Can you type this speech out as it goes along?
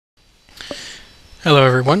Hello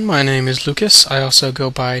everyone, my name is Lucas. I also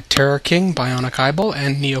go by Terror King, Bionic Eyeball,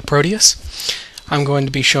 and Neoproteus. I'm going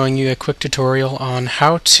to be showing you a quick tutorial on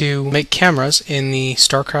how to make cameras in the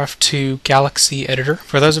Starcraft 2 Galaxy Editor.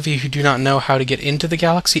 For those of you who do not know how to get into the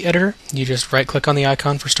Galaxy Editor, you just right-click on the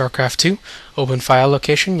icon for Starcraft 2, open File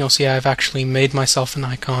Location. You'll see I've actually made myself an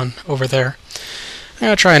icon over there. I'm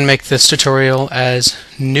going to try and make this tutorial as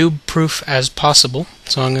noob-proof as possible,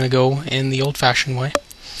 so I'm going to go in the old-fashioned way.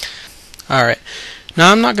 Alright,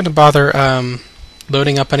 now I'm not going to bother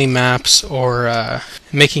loading up any maps or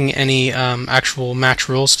making any actual match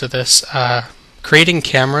rules to this. Creating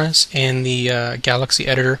cameras in the Galaxy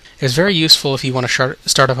Editor is very useful if you want to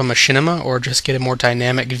start up a Machinima or just get a more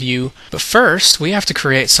dynamic view. But first, we have to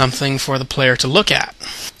create something for the player to look at.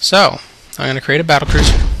 So, I'm going to create a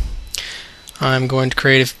battlecruiser. I'm going to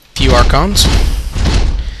create a few Archons.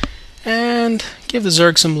 And give the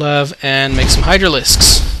Zerg some love and make some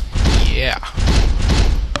Hydralisks. Yeah.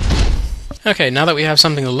 Okay, now that we have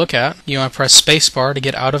something to look at, you want to press spacebar to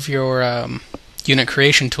get out of your unit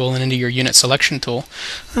creation tool and into your unit selection tool.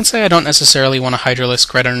 Let's say I don't necessarily want a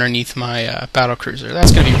Hydralisk right underneath my battlecruiser.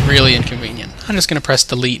 That's going to be really inconvenient. I'm just going to press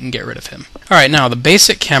delete and get rid of him. Alright, now the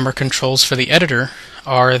basic camera controls for the editor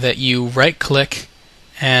are that you right-click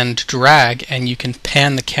and drag and you can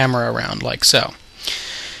pan the camera around like so.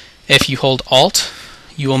 If you hold Alt,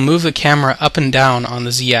 you will move the camera up and down on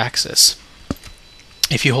the Z-axis.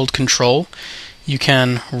 If you hold Control, you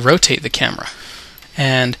can rotate the camera.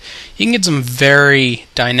 And you can get some very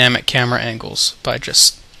dynamic camera angles by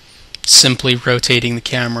just simply rotating the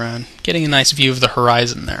camera and getting a nice view of the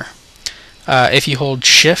horizon there. If you hold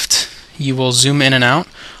Shift, you will zoom in and out.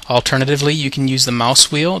 Alternatively, you can use the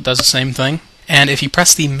mouse wheel. It does the same thing. And if you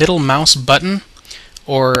press the middle mouse button,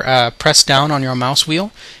 or press down on your mouse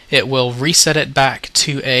wheel, it will reset it back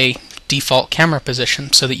to a default camera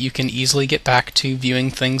position so that you can easily get back to viewing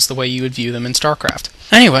things the way you would view them in StarCraft.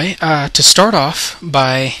 Anyway, to start off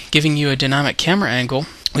by giving you a dynamic camera angle,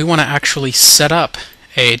 we want to actually set up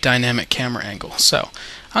a dynamic camera angle. So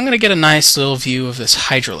I'm going to get a nice little view of this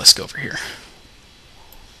Hydralisk over here.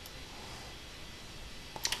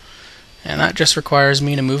 And that just requires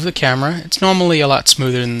me to move the camera. It's normally a lot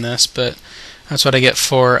smoother than this, but that's what I get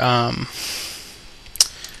for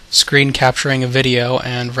screen capturing a video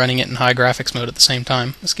and running it in high graphics mode at the same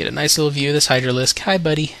time. Let's get a nice little view of this Hydralisk. Hi,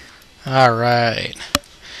 buddy. Alright.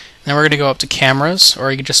 Now we're going to go up to Cameras,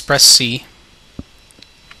 or you can just press C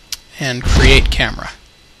and Create Camera.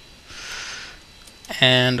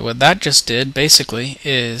 And what that just did, basically,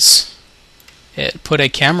 is it put a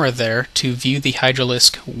camera there to view the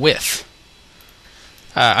Hydralisk with.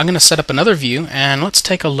 I'm going to set up another view, and let's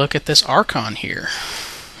take a look at this Archon here.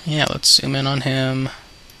 Yeah, let's zoom in on him.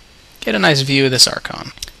 Get a nice view of this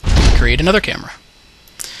Archon. Create another camera.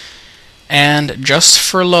 And just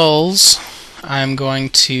for lulz, I'm going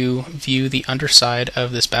to view the underside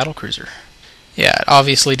of this battlecruiser. Yeah, it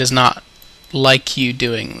obviously does not like you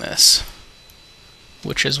doing this,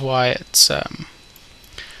 which is why it's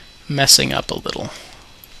messing up a little.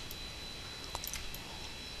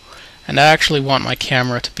 And I actually want my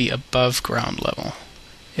camera to be above ground level,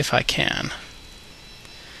 if I can.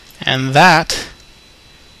 And that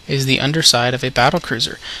is the underside of a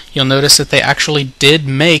battlecruiser. You'll notice that they actually did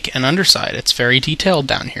make an underside. It's very detailed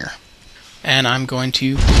down here. And I'm going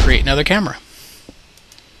to create another camera.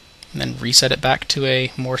 And then reset it back to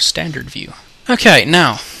a more standard view. Okay,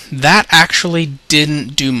 now, that actually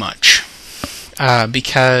didn't do much.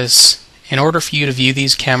 Because in order for you to view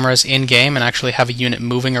these cameras in-game and actually have a unit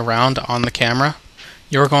moving around on the camera,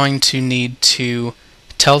 you're going to need to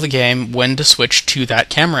tell the game when to switch to that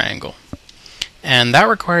camera angle. And that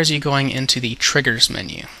requires you going into the Triggers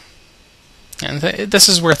menu. And this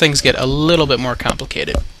is where things get a little bit more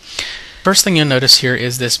complicated. First thing you'll notice here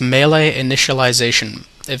is this melee initialization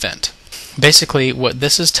event. Basically, what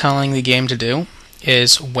this is telling the game to do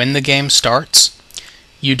is when the game starts,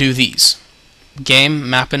 you do these. Game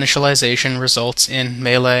map initialization results in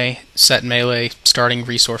melee, set melee starting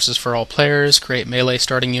resources for all players, create melee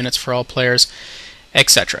starting units for all players,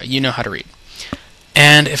 etc. You know how to read.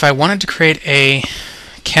 And if I wanted to create a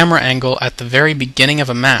camera angle at the very beginning of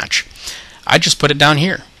a match, I just put it down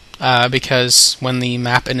here. Because when the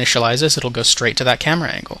map initializes, it'll go straight to that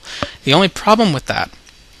camera angle. The only problem with that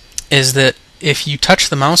is that if you touch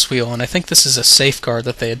the mouse wheel, and I think this is a safeguard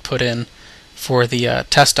that they had put in for the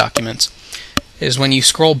test documents, is when you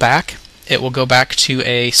scroll back, it will go back to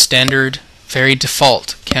a standard, very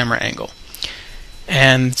default camera angle.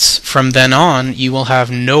 And from then on, you will have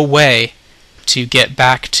no way to get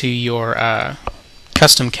back to your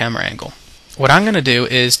custom camera angle. What I'm going to do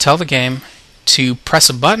is tell the game to press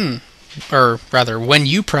a button or rather, when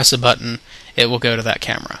you press a button, it will go to that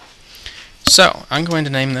camera. So I'm going to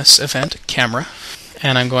name this event camera,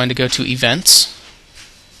 and I'm going to go to events,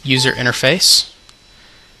 user interface,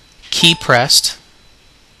 key pressed,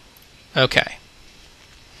 OK.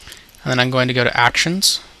 And then I'm going to go to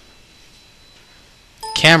actions,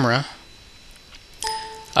 camera,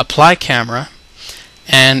 apply camera,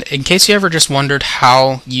 and in case you ever just wondered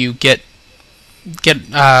how you get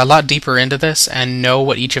a lot deeper into this and know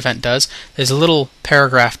what each event does, there's a little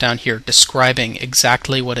paragraph down here describing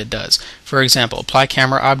exactly what it does. For example, apply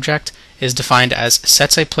camera object is defined as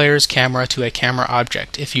sets a player's camera to a camera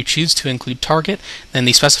object. If you choose to include target, then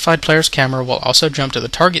the specified player's camera will also jump to the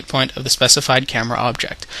target point of the specified camera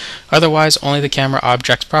object. Otherwise, only the camera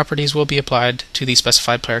object's properties will be applied to the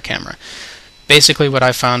specified player camera. Basically, what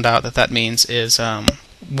I found out that means is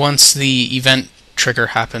once the event trigger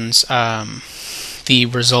happens, the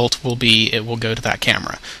result will be it will go to that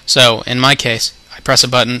camera. So in my case, I press a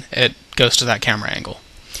button, it goes to that camera angle.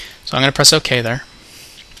 So I'm going to press OK there.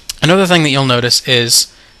 Another thing that you'll notice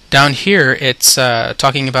is down here it's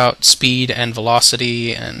talking about speed and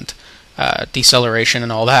velocity and deceleration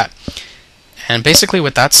and all that. And basically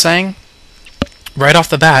what that's saying right off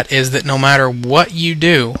the bat is that no matter what you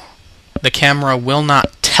do, the camera will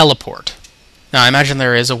not teleport. Now, I imagine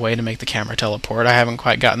there is a way to make the camera teleport. I haven't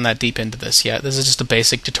quite gotten that deep into this yet. This is just a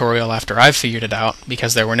basic tutorial after I've figured it out,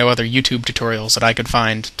 because there were no other YouTube tutorials that I could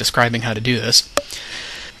find describing how to do this.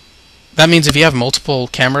 That means if you have multiple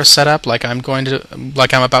cameras set up, like I'm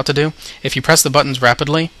about to do, if you press the buttons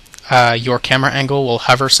rapidly, your camera angle will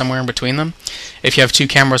hover somewhere in between them. If you have two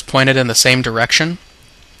cameras pointed in the same direction,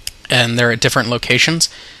 and they're at different locations,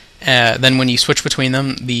 then when you switch between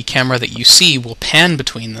them, the camera that you see will pan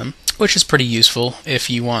between them, which is pretty useful if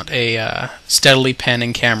you want a steadily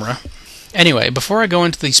panning camera. Anyway, before I go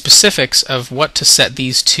into the specifics of what to set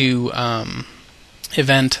these two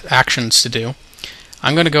event actions to do,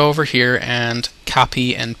 I'm going to go over here and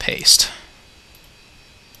copy and paste.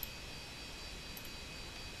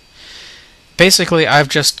 Basically, I've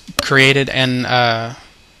just created an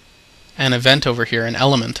event over here, an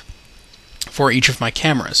element, for each of my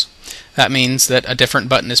cameras. That means that a different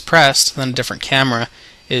button is pressed, then a different camera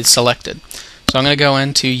is selected. So I'm going to go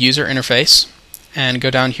into user interface and go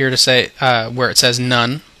down here to say where it says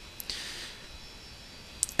none,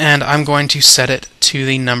 and I'm going to set it to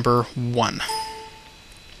the number 1.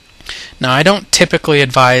 Now, I don't typically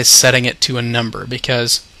advise setting it to a number,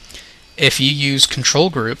 because if you use control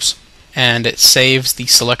groups and it saves the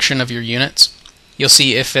selection of your units, you'll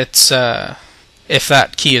see if it's if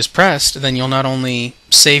that key is pressed, then you'll not only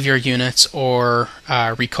save your units or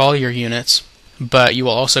recall your units, but you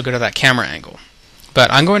will also go to that camera angle.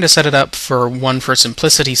 But I'm going to set it up for 1 for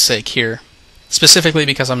simplicity's sake here, specifically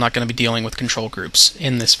because I'm not going to be dealing with control groups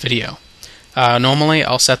in this video. Normally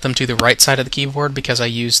I'll set them to the right side of the keyboard because I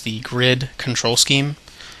use the grid control scheme,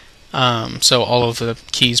 so all of the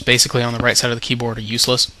keys basically on the right side of the keyboard are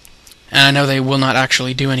useless. And I know they will not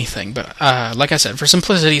actually do anything, but like I said, for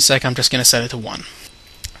simplicity's sake, I'm just going to set it to 1.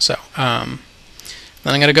 So then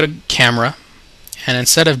I'm going to go to camera, and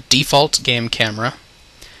instead of default game camera,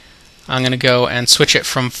 I'm going to go and switch it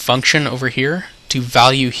from function over here to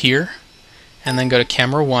value here, and then go to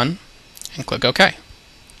camera 1 and click OK.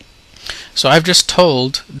 So I've just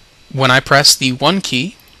told when I press the 1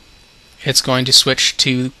 key, it's going to switch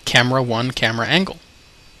to camera 1 camera angle.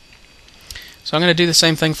 So I'm going to do the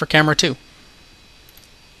same thing for camera 2.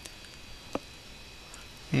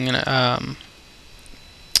 I'm going to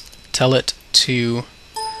tell it to,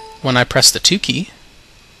 when I press the 2 key,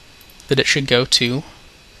 that it should go to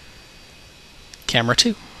camera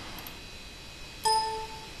 2.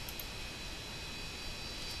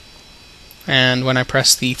 And when I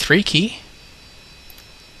press the 3 key,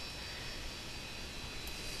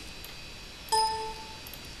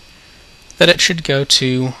 that it should go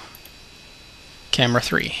to camera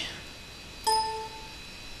 3.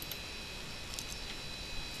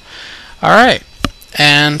 Alright,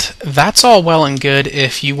 and that's all well and good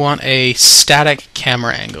if you want a static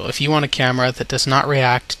camera angle, if you want a camera that does not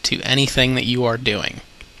react to anything that you are doing.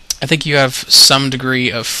 I think you have some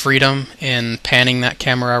degree of freedom in panning that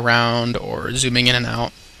camera around or zooming in and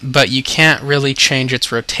out, but you can't really change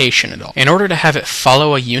its rotation at all. In order to have it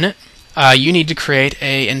follow a unit, you need to create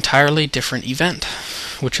an entirely different event,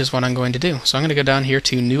 which is what I'm going to do. So I'm going to go down here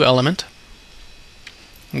to New Element.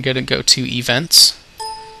 I'm going to go to Events,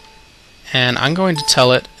 and I'm going to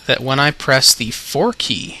tell it that when I press the 4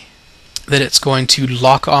 key, that it's going to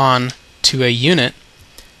lock on to a unit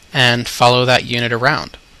and follow that unit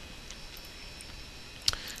around.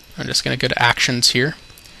 I'm just going to go to Actions here,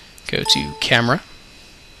 go to Camera,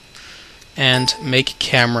 and make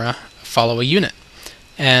camera follow a unit.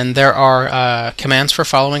 And there are commands for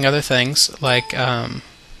following other things, like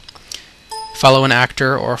follow an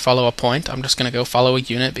actor or follow a point. I'm just going to go follow a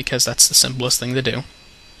unit because that's the simplest thing to do.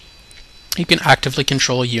 You can actively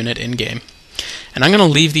control a unit in-game. And I'm going to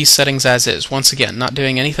leave these settings as is, once again, not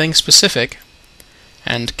doing anything specific,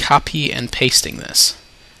 and copy and pasting this.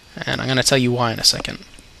 And I'm going to tell you why in a second.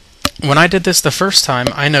 When I did this the first time,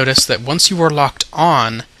 I noticed that once you were locked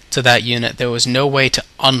on to that unit, there was no way to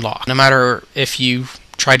unlock. No matter if you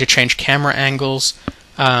tried to change camera angles,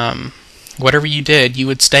 whatever you did, you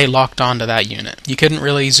would stay locked on to that unit. You couldn't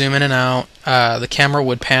really zoom in and out. The camera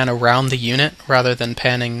would pan around the unit rather than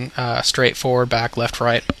panning straight forward, back, left,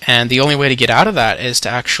 right. And the only way to get out of that is to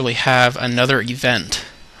actually have another event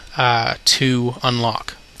to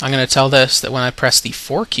unlock. I'm going to tell this that when I press the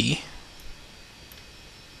 4 key,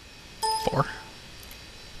 4,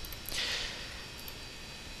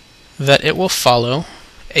 that it will follow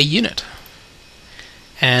a unit.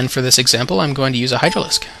 And for this example, I'm going to use a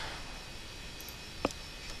hydralisk.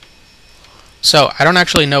 So I don't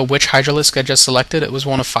actually know which hydralisk I just selected. It was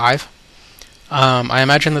one of 5. I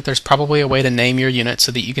imagine that there's probably a way to name your unit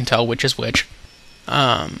so that you can tell which is which.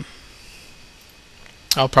 I'll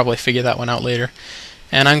probably figure that one out later.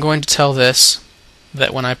 And I'm going to tell this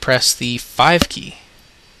that when I press the 5 key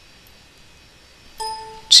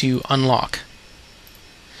to unlock.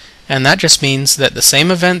 And that just means that the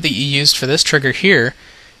same event that you used for this trigger here,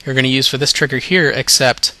 you're going to use for this trigger here,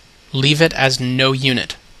 except leave it as no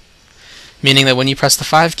unit. Meaning that when you press the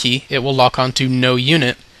 5 key, it will lock onto no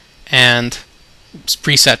unit and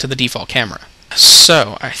preset to the default camera.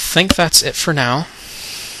 So, I think that's it for now.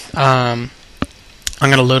 I'm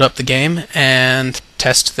going to load up the game and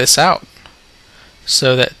test this out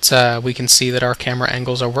so that we can see that our camera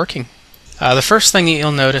angles are working. The first thing that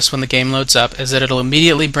you'll notice when the game loads up is that it'll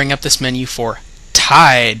immediately bring up this menu for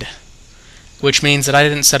tied, which means that I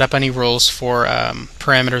didn't set up any rules for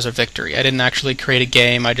parameters of victory. I didn't actually create a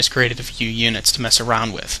game, I just created a few units to mess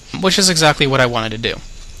around with, which is exactly what I wanted to do.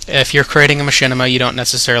 If you're creating a machinima, you don't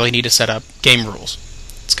necessarily need to set up game rules.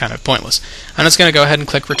 It's kind of pointless. I'm just going to go ahead and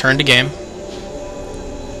click return to game,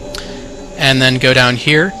 and then go down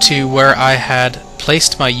here to where I had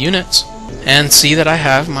placed my units, and see that I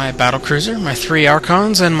have my battlecruiser, my 3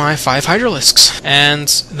 Archons, and my 5 hydralisks. And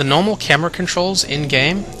the normal camera controls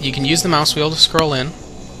in-game, you can use the mouse wheel to scroll in.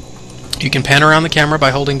 You can pan around the camera by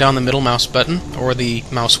holding down the middle mouse button, or the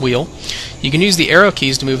mouse wheel. You can use the arrow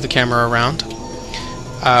keys to move the camera around.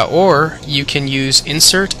 Or you can use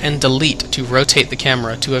insert and delete to rotate the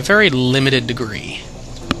camera to a very limited degree.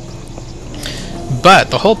 But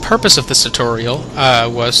the whole purpose of this tutorial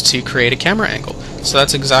was to create a camera angle. So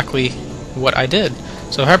that's exactly what I did.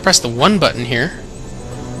 So if I press the 1 button here,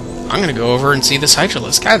 I'm going to go over and see this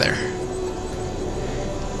hydralisk guy there.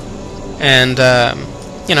 And,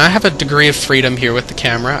 you know, I have a degree of freedom here with the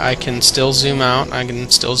camera. I can still zoom out, I can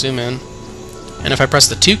still zoom in. And if I press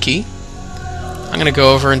the 2 key, I'm going to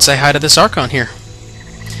go over and say hi to this Archon here.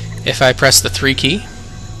 If I press the 3 key,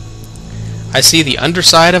 I see the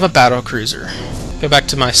underside of a battlecruiser. Go back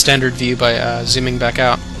to my standard view by zooming back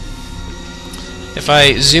out. If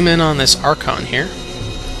I zoom in on this Archon here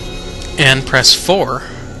and press 4,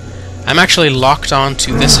 I'm actually locked on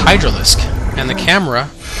to this hydralisk, and the camera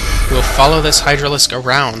will follow this hydralisk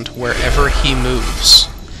around wherever he moves.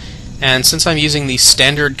 And since I'm using the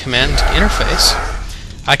standard command interface,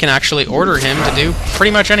 I can actually order him to do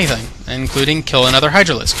pretty much anything, including kill another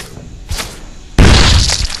hydralisk.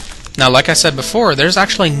 Now, like I said before, there's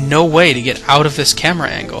actually no way to get out of this camera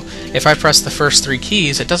angle. If I press the first 3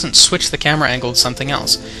 keys, it doesn't switch the camera angle to something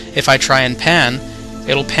else. If I try and pan,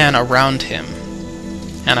 it'll pan around him.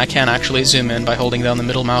 And I can actually zoom in by holding down the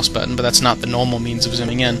middle mouse button, but that's not the normal means of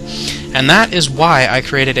zooming in. And that is why I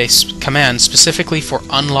created a command specifically for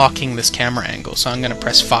unlocking this camera angle. So I'm going to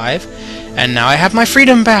press 5, and now I have my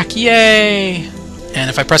freedom back! Yay! And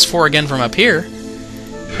if I press 4 again from up here,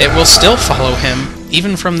 it will still follow him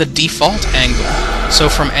even from the default angle. So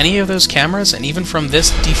from any of those cameras, and even from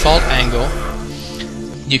this default angle,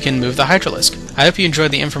 you can move the hydralisk. I hope you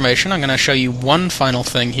enjoyed the information. I'm going to show you one final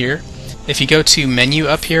thing here. If you go to menu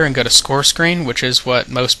up here and go to score screen, which is what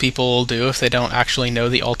most people will do if they don't actually know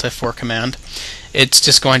the Alt F4 command, it's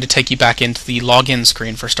just going to take you back into the login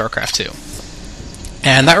screen for Starcraft 2.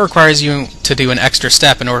 And that requires you to do an extra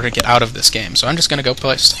step in order to get out of this game. So I'm just going to go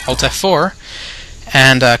press Alt F4,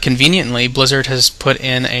 and conveniently Blizzard has put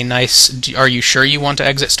in a nice "Are you sure you want to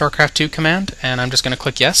exit Starcraft 2" command, and I'm just going to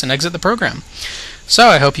click yes and exit the program. So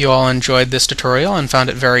I hope you all enjoyed this tutorial and found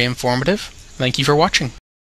it very informative. Thank you for watching.